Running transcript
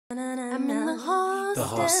I'm in the hostel. The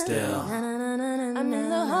hostel. I'm in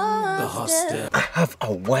the hostel. The hostel. I have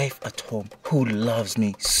a wife at home who loves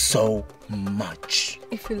me so much.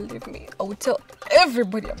 If you leave me, I will tell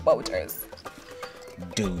everybody about us.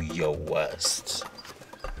 Do your worst.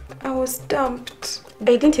 I was dumped.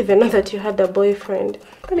 I didn't even know that you had a boyfriend.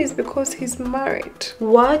 That is because he's married.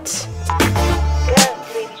 What?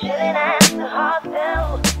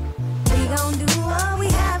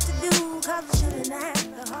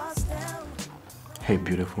 Hey,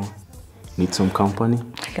 beautiful. Need some company?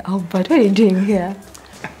 Albert, what are you doing here?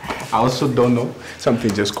 I also don't know.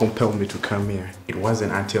 Something just compelled me to come here. It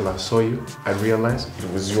wasn't until I saw you, I realized it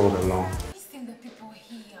was you all along. Listen, the people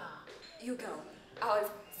here. You go. I was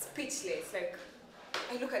speechless. Like,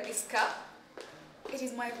 I look at this car. It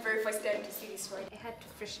is my very first time to see this ride. I had to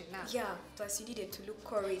freshen up. Yeah, plus you needed to look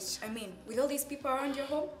courage. I mean, with all these people around your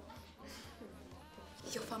home,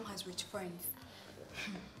 your farm has rich friends.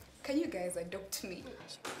 Can you guys adopt me?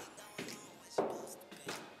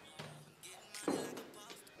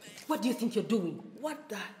 What do you think you're doing? What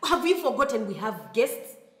the? Have you forgotten we have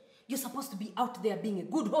guests? You're supposed to be out there being a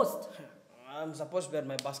good host. I'm supposed to be at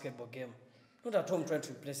my basketball game. Not at home trying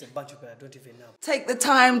to replace a bunch of people I don't even know. Take the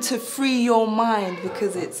time to free your mind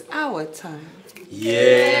because it's our time.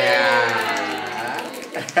 Yeah!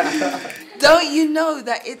 Don't you know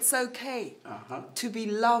that it's okay to be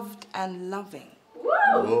loved and loving?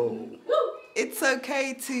 Whoa. It's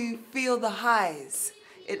okay to feel the highs.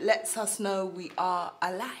 It lets us know we are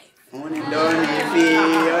alive. I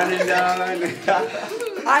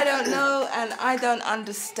don't know and I don't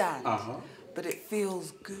understand, but it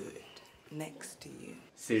feels good next to you.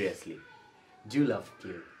 Seriously, do you love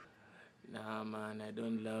Cleo? Nah, man, I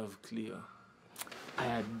don't love Cleo. I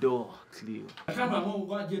adore Cleo.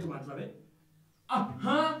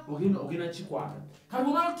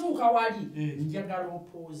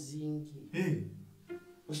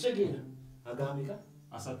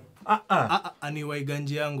 Anyway,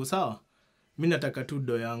 ganji yangu, sawa? Mimi nataka tu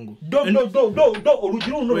do yangu. Do,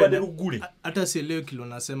 original no wale ugule. Hata sielewi kilo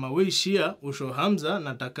nasema. Wewe ishia, usho Hamza,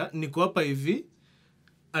 nataka niko hapa hivi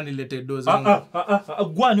anilete do zangu.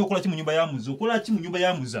 Gwani okola chimu nyumba ya muzo. Okola chimu nyumba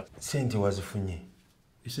ya muza. Sente wazifunye.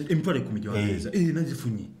 Emtwale kumijwageza.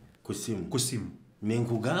 Nazifunye. Kusimu.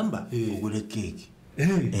 Menkugamba ugule keke.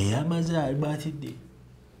 Amaza birthday.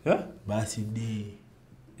 Birthday.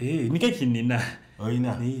 Ni keke nina.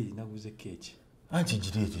 Oina. Naguze keke. Anti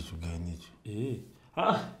jirete tuganicho.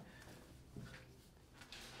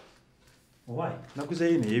 Why?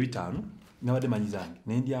 Naguze yene yebitanu. Nabade manyizange.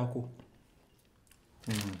 Nendi yako.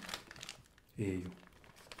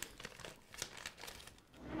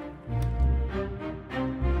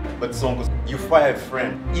 But Songo, you fire a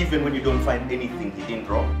friend even when you don't find anything he didn't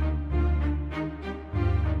drop.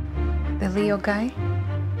 The Leo guy?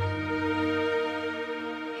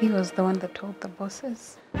 He was the one that told the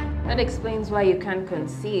bosses. That explains why you can't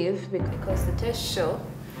conceive, because the tests show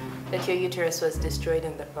that your uterus was destroyed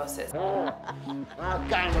in the process.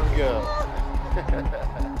 Kind of girl.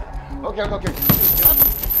 Okay.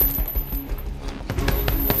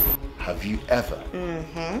 Have you ever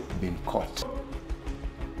been caught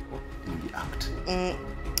in the act?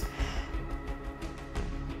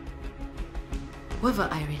 Whoever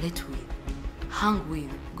I relate with, hang with,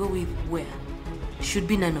 go with where, should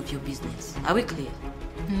be none of your business. Are we clear?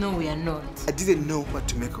 No, we are not. I didn't know what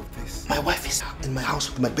to make of this. My wife is in my house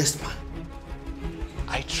with my best man.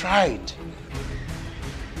 I tried.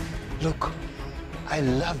 Look, I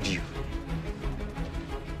loved you.